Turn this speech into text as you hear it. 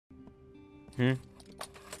Hm?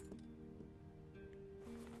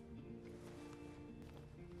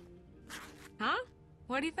 Huh?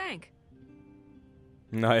 What do you think?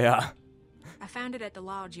 Naja. I found it at the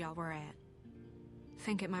lodge y'all were at.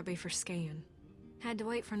 Think it might be for skiing. Had to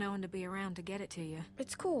wait for no one to be around to get it to you.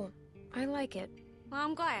 It's cool. I like it. Well,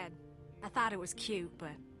 I'm glad. I thought it was cute,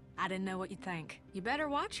 but I didn't know what you'd think. You better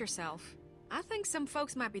watch yourself. I think some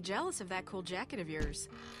folks might be jealous of that cool jacket of yours.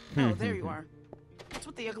 Oh, there you are. What's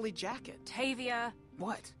with the ugly jacket? Tavia.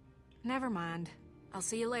 What? Never mind. I'll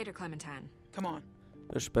see you later, Clementine. Come on.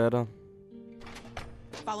 Bis später.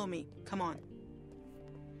 Follow me. Come on.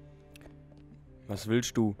 Was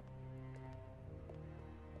willst du?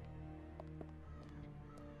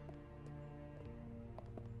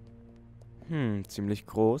 Ziemlich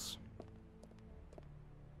groß.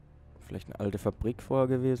 Vielleicht eine alte Fabrik vorher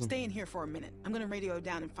gewesen. Stay in here for a minute. I'm gonna radio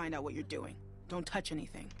down and find out what you're doing. Don't touch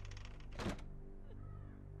anything.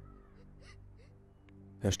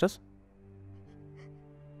 Hörst du das?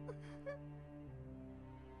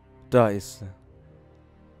 Da ist sie.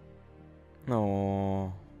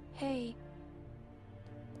 Oh. Hey.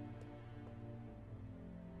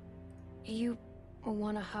 You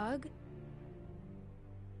want a hug?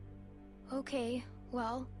 Okay,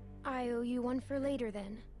 well, I owe you one for later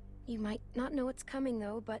then. You might not know it's coming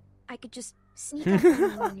though, but I could just sneak up on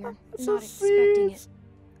you when you're So not expecting it.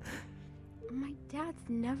 My dad's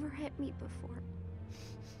never hit me before.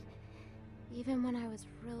 Even when I was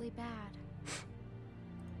really bad.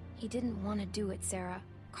 He didn't want to do it, Sarah.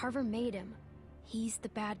 Carver made him. He's the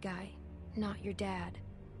bad guy, not your dad.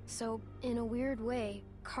 So, in a weird way,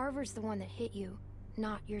 Carver's the one that hit you,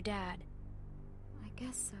 not your dad. I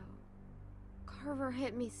guess so. Carver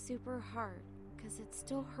hit me super hard, because it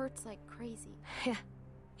still hurts like crazy.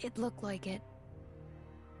 It looked like it.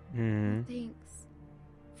 Thanks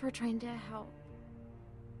for trying to help.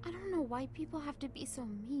 I don't know why people have to be so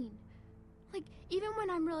mean. Like, even when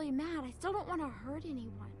I'm really mad, I still don't want to hurt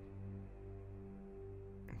anyone.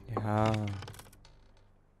 Ja.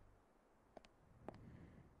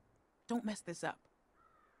 Don't mess this up.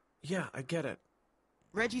 Yeah, I get it.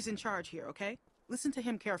 Reggie's in charge here, okay? Listen to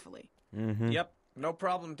him carefully. Yep, no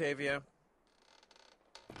problem, Tavia.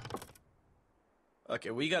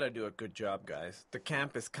 Okay, we gotta do a good job, guys. The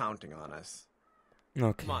camp is counting on us.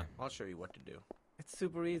 Okay. Come on, I'll show you what to do. It's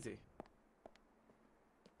super easy.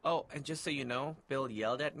 Oh, and just so you know, Bill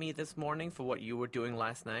yelled at me this morning for what you were doing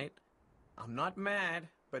last night. I'm not mad,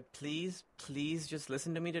 but please, please just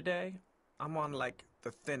listen to me today. I'm on, like,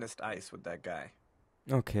 the thinnest ice with that guy.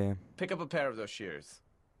 Okay. Pick up a pair of those shears.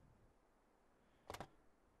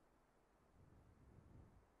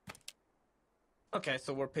 Okay,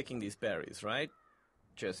 so we're picking these berries, right?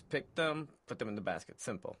 Just pick them, put them in the basket.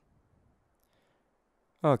 Simple.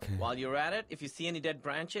 Okay. While you're at it, if you see any dead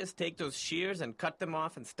branches, take those shears and cut them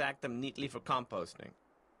off and stack them neatly for composting.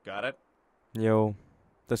 Got it? Jo.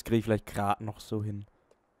 Das krieg ich vielleicht gerade noch so hin.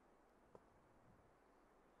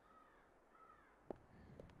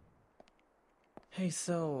 Hey,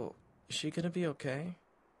 so, is she gonna be okay?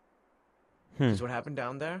 Is what happened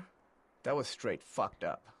down there? That was straight fucked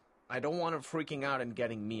up. I don't want her freaking out and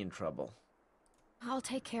getting me in trouble. I'll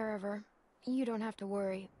take care of her. You don't have to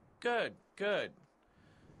worry. Good, good.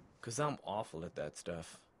 'Cause I'm awful at that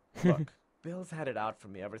stuff. Look, Bill's had it out for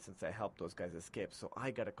me ever since I helped those guys escape, so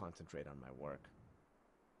I gotta concentrate on my work.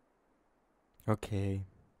 Okay.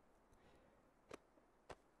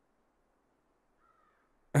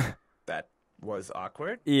 That was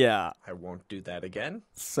awkward. Ja. I won't do that again.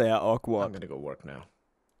 Sehr I'm awkward. gonna go work now.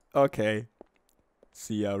 Okay.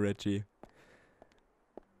 See ya, Reggie.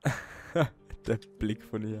 Der Blick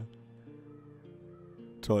von ihr.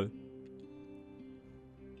 Toll.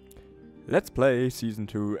 Let's play Season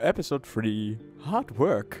 2, Episode 3, Hard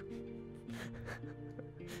Work.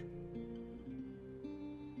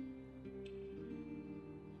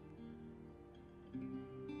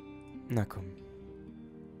 Na komm.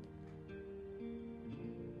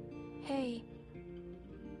 Hey.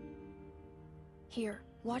 Here,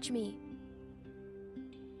 watch me.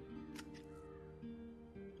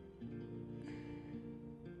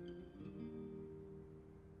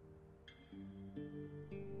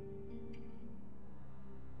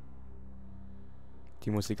 Die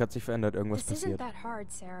Musik hat sich verändert, irgendwas This isn't passiert. that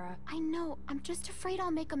hard, Sarah. I know, I'm just afraid I'll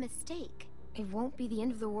make a mistake. It won't be the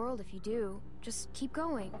end of the world if you do. Just keep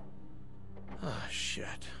going. Oh,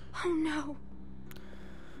 shit. Oh no.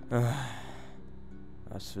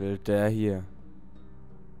 Was will der hier?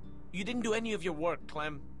 You didn't do any of your work,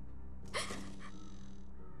 Clem.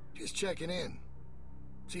 Just checking in.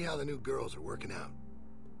 See how the new girls are working out.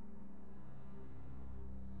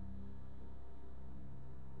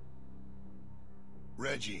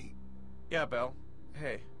 Reggie. Yeah, Bill.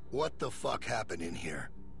 Hey. What the fuck happened in here?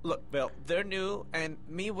 Look, Bill, they're new, and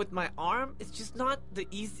me with my arm, it's just not the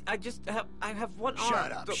easy... I have one arm.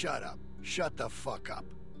 Shut up, shut up. Shut the fuck up.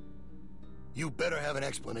 You better have an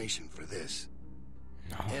explanation for this.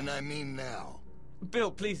 No. And I mean now. Bill,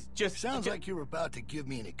 please, just... Sounds like you're about to give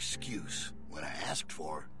me an excuse when I asked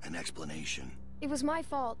for an explanation. It was my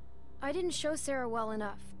fault. I didn't show Sarah well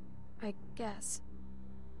enough. I guess.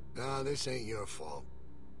 No, this ain't your fault.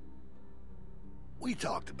 We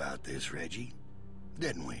talked about this, Reggie.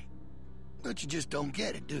 Didn't we? But you just don't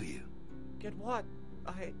get it, do you? Get what?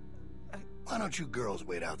 Why don't you girls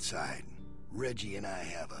wait outside? Reggie and I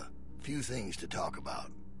have a few things to talk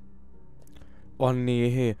about. Oh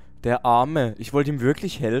nee, der Arme. Ich wollte ihm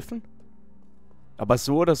wirklich helfen. Aber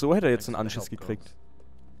so oder so hätte er jetzt einen Anschiss gekriegt.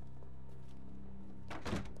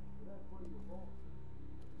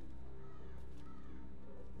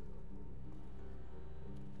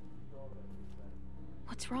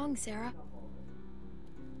 What's wrong, Sarah?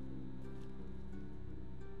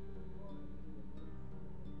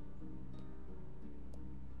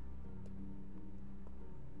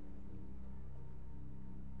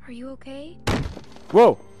 Are you okay?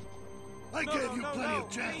 Wow. I gave you plenty of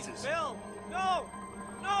chances. Please, Bill! No!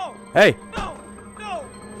 No! Hey. No! No!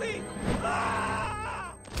 Please!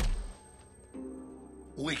 Ah!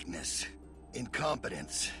 Weakness.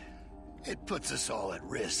 Incompetence. It puts us all at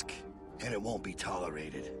risk, and it won't be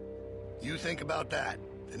tolerated. You think about that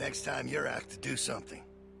the next time you're asked to do something.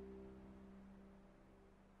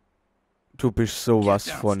 Du bist sowas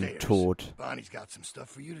von tot. Bonnie's got some stuff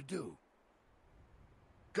for you to do.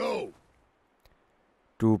 Go!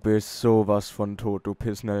 Du bist sowas von tot, du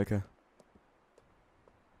Pissnelke.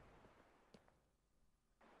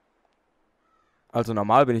 Also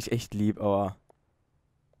normal bin ich echt lieb, aber...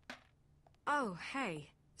 Oh, hey.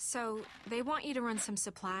 So, they want you to run some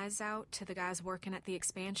supplies out to the guys working at the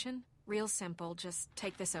expansion? Real simple, just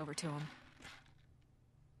take this over to them.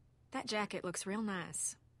 That jacket looks real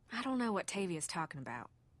nice. I don't know what Tavia's talking about.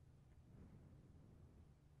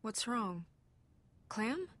 What's wrong?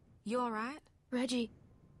 Clem? You alright?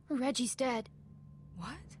 Reggie's dead.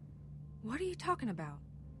 What? What are you talking about?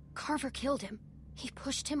 Carver killed him. He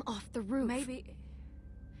pushed him off the roof.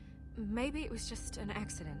 Maybe it was just an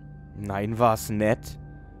accident. Nein, war's nett.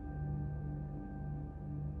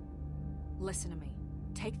 Listen to me.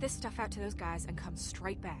 Take this stuff out to those guys and come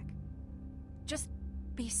straight back. Just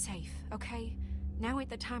be safe, okay? Now ain't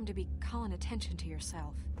the time to be calling attention to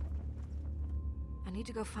yourself. I need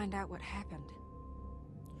to go find out what happened.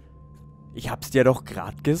 Ich hab's dir doch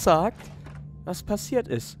grad gesagt, was passiert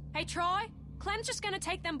ist. Hey, Troy! Clem's just gonna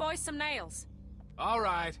take them boys some nails. All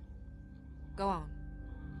right. Go on.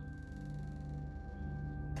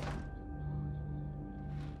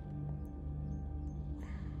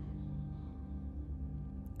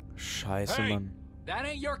 Scheiße, Hey, Mann. that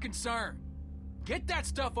ain't your concern. Get that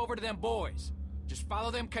stuff over to them boys. Just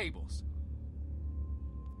follow them cables.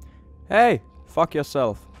 Hey, fuck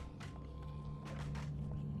yourself.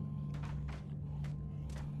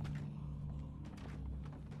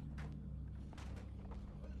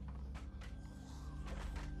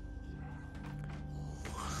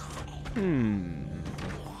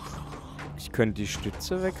 Ich könnte die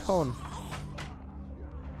Stütze weghauen.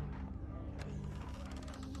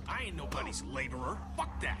 I ain't nobody's laborer.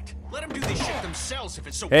 Fuck that. Let them do this shit themselves if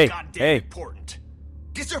it's so Hey, goddamn hey. important.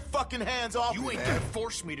 Get your fucking hands off me, You ain't man. gonna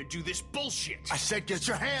force me to do this bullshit. I said get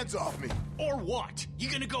your hands off me. Or what? You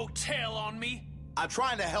gonna go tell on me? I'm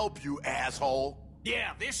trying to help you, asshole.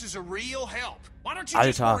 Yeah, this is a real help. Why don't you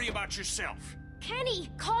just Alter. worry about yourself? Kenny,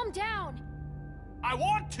 calm down. I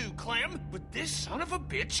want to, Clem, but this son of a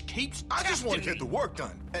bitch keeps I just want to testing get the me. work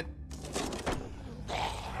done. And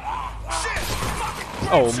Shit! Fuck!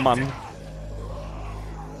 Grab Oh, something. Mann.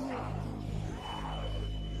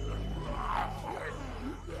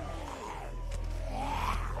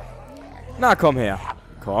 Na, komm her.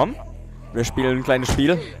 Komm. Wir spielen ein kleines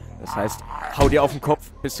Spiel. Das heißt, hau dir auf den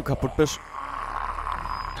Kopf, bis du kaputt bist.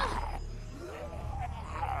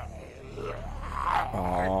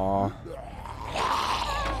 Oh.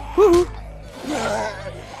 Huhu.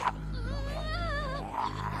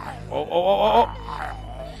 Oh, oh, oh, oh.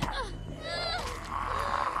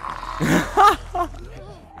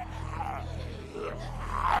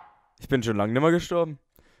 Ich bin schon lange nicht mehr gestorben.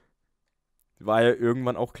 War ja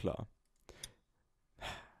irgendwann auch klar.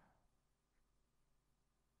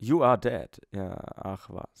 You are dead. Ja, ach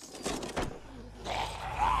was.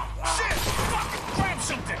 Shit! Fuck! Grab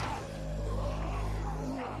something.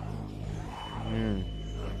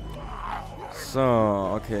 So,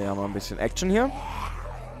 okay, haben wir ein bisschen Action hier.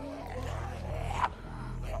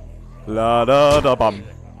 La da da bam.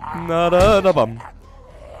 Na da da bam.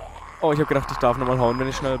 Oh, ich hab gedacht, ich darf nochmal hauen, wenn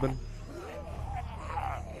ich schnell bin.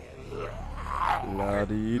 La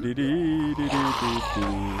di di di di di di di.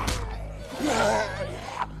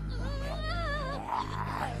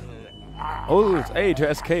 Oh, ey, to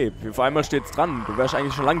escape. Auf einmal steht's dran. Du wärst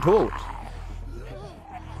eigentlich schon lang tot.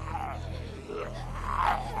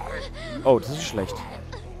 Oh, das ist schlecht.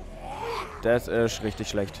 Das ist richtig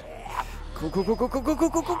schlecht. Und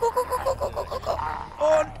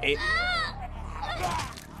ey.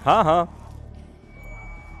 Haha.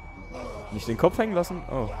 Nicht den Kopf hängen lassen?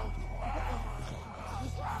 Oh.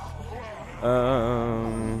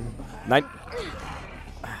 Nein.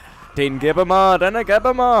 Den gebe mal, deine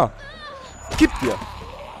gebe mal. Gib dir.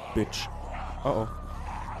 Bitch. Oh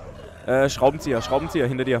oh. Schraubenzieher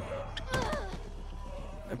hinter dir.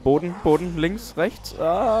 Boden, links, rechts.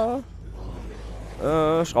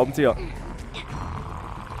 Schraubenzieher.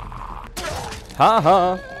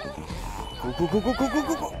 Haha.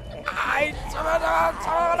 Eins,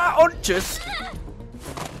 zwei, und tschüss.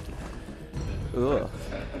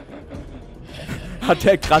 Hat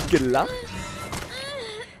der gerade gelacht?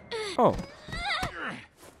 Oh.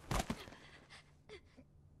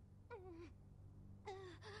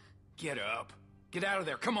 Get up. Get out of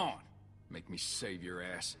there, come on. Make me save your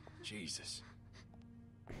ass. Jesus.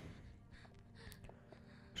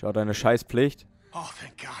 Schau deine Scheißpflicht. Oh,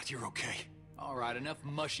 thank God you're okay. All right, enough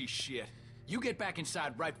mushy shit. You get back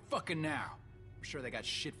inside right fucking now. I'm sure they got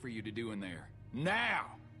shit for you to do in there.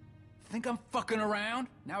 Now! Think I'm fucking around?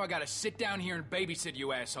 Now I gotta sit down here and babysit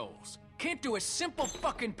you assholes. Can't do a simple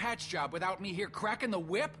fucking patch job without me here cracking the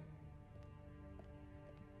whip?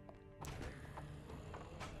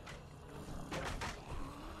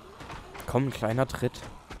 Komm, ein kleiner Tritt.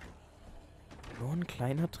 Nur ein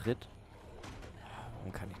kleiner Tritt.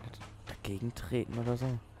 Warum kann ich nicht dagegen treten oder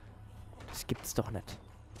so? Das gibt's doch nicht.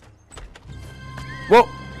 Wow!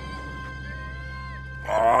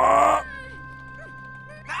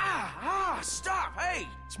 Stop! Hey,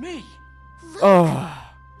 it's me. Oh,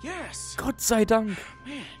 Yes. Gott sei Dank.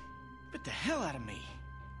 Man, bit the hell out of me.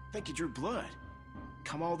 Think you drew blood.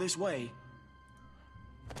 Come all this way.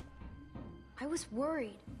 I was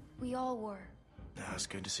worried. We all were. No, it's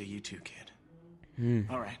good to see you too, kid.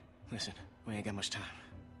 All right, listen, we ain't got much time.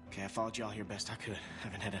 Okay, I followed y'all here best I could.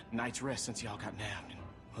 Haven't had a night's rest since y'all got nabbed. And,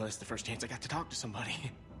 well, it's the first chance I got to talk to somebody.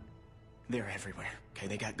 They're everywhere. Okay,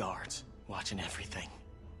 they got guards watching everything.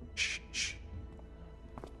 Shh, shh.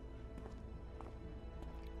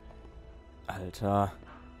 Alter.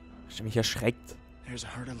 Hast du mich erschreckt? There's a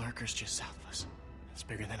herd of lurkers just south of us. It's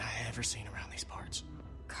bigger than I ever seen around these parts.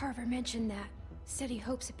 Carver mentioned that. Said he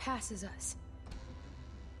hopes it passes us.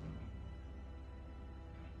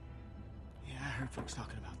 Yeah, I heard folks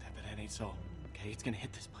talking about that, but that ain't so. Okay, it's gonna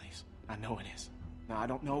hit this place. I know it is. Now, I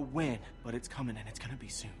don't know when, but it's coming and it's gonna be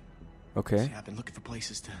soon. Okay. See, I've been looking for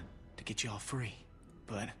places to get y'all free,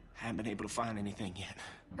 but haven't been able to find anything yet.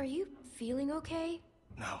 Are you feeling okay?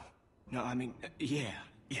 No, I mean,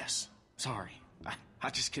 yes. Sorry. I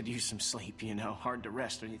just could use some sleep, you know. Hard to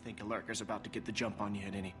rest when you think a lurker's about to get the jump on you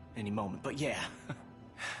at any moment. But yeah.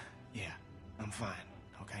 Yeah, I'm fine.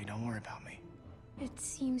 Okay, don't worry about me. It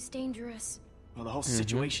seems dangerous. Well, the whole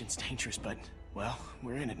situation's dangerous, but, well,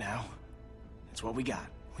 we're in it now. That's what we got.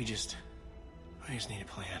 We just need a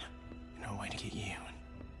plan. You know, a way to get you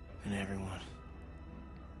and everyone.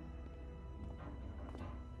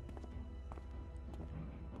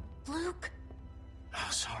 Luke! Oh,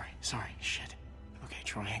 sorry, shit. Okay,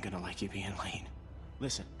 Troy ain't gonna like you being late.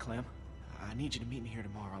 Listen, Clem, I need you to meet me here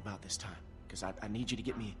tomorrow about this time. Because I need you to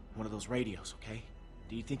get me one of those radios, okay?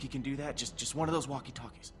 Do you think you can do that? Just one of those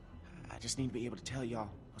walkie-talkies. I just need to be able to tell y'all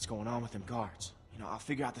what's going on with them guards. You know, I'll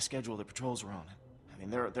figure out the schedule the patrols are on. I mean,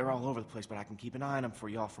 they're all over the place, but I can keep an eye on them for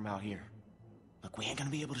y'all from out here. Look, we ain't gonna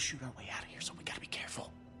be able to shoot our way out of here, so we gotta be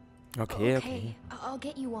careful. Okay. I'll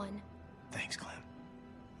get you one. Thanks, Clem.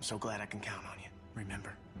 I'm so glad I can count on you.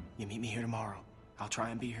 Remember, you meet me here tomorrow. I'll try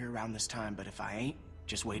and be here around this time, but if I ain't,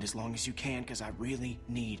 just wait as long as you can, because I really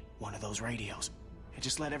need one of those radios. And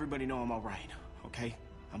just let everybody know I'm all right, okay?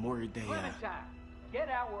 I'm worried they, Clementine, get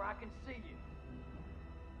out where I can see you.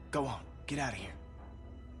 Go on, get out of here.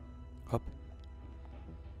 Hopp.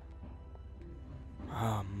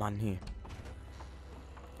 Ah, Mann, hier.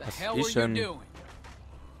 The Was hell ist were you denn? doing?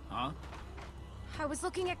 Huh? I was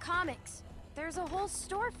looking at comics. There's a whole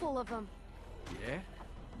store full of them. Yeah?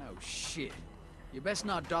 No shit. You best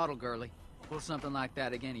not dawdle, girlie. Pull something like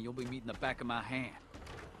that again and you'll be meeting the back of my hand.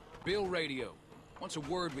 Bill Radio wants a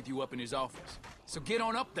word with you up in his office. So get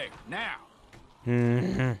on up there, now.